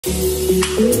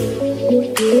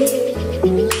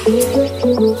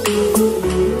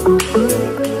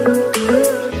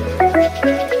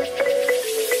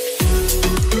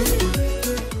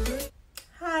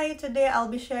Today I'll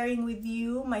be sharing with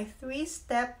you my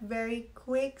 3-step, very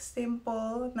quick,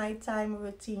 simple nighttime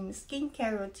routine,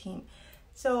 skincare routine.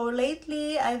 So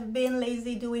lately I've been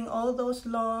lazy doing all those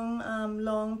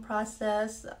long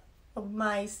process of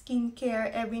my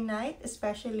skincare every night,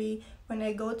 especially when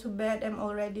I go to bed. I'm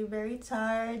already very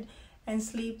tired and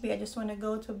sleepy. I just want to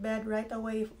go to bed right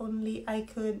away. If only I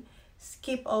could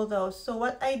skip all those. So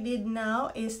what I did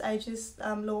now is I just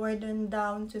lowered them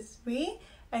down to 3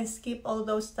 and skip all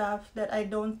those stuff that I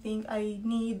don't think I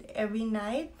need every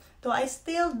night. Though I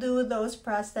still do those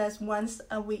process once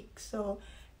a week, so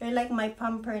they're like my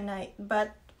pamper night.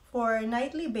 But for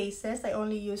nightly basis, I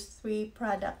only use 3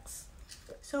 products.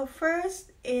 So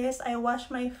first is I wash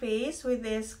my face with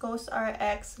this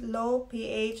COSRX low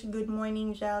pH Good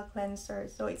Morning Gel Cleanser.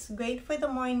 So it's great for the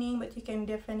morning, but you can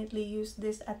definitely use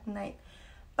this at night.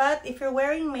 But if you're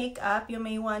wearing makeup, you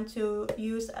may want to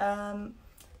use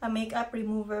a makeup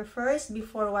remover first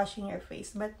before washing your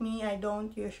face. But me, I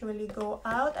don't usually go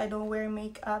out, I don't wear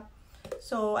makeup,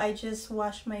 so I just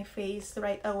wash my face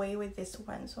right away with this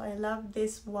one. So I love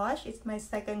this wash. It's my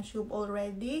 2nd tube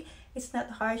already. It's not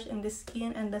harsh in the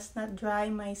skin and does not dry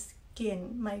my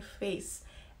skin, my face.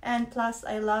 And plus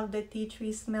I love the tea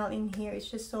tree smell in here. It's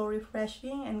just so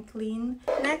refreshing and clean.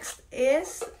 Next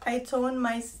is I tone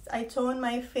my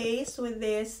face with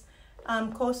this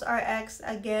COSRX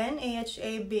again,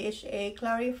 AHA BHA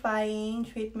clarifying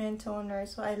treatment toner.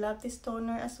 So I love this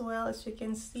toner as well. As you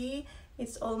can see,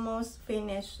 it's almost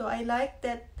finished. So I like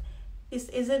that this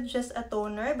isn't just a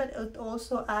toner, but it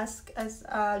also acts as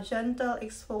a gentle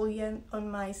exfoliant on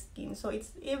my skin. So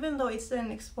it's, even though it's an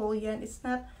exfoliant, it's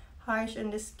not harsh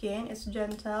on the skin, it's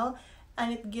gentle,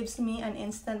 and it gives me an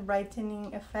instant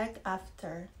brightening effect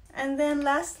after. And then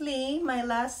lastly, my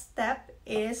last step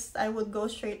is I would go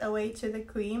straight away to the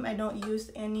cream. I don't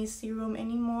use any serum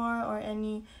anymore or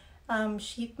any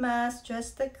sheet mask,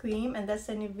 just the cream, and that's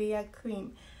a Nivea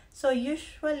Creme. So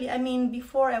usually, I mean,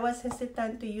 before I was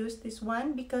hesitant to use this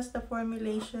one because the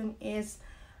formulation is,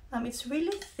 it's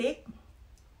really thick.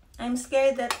 I'm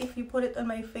scared that if you put it on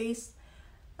my face,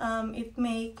 it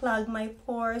may clog my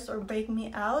pores or break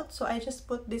me out. So I just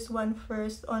put this one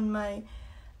first on my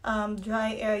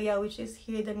dry area, which is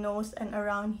here, the nose and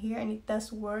around here, and it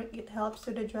does work. It helps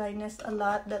with the dryness a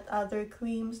lot that other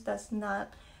creams does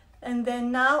not. And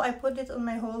then now I put it on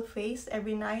my whole face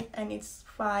every night and it's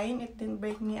fine. It didn't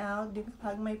break me out, didn't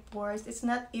clog my pores. It's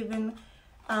not even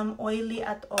oily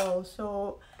at all.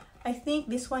 So I think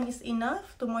this one is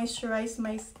enough to moisturize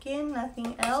my skin,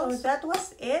 nothing else. So that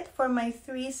was it for my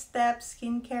 3-step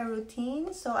skincare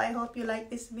routine. So I hope you like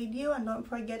this video and don't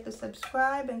forget to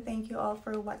subscribe, and thank you all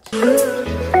for watching.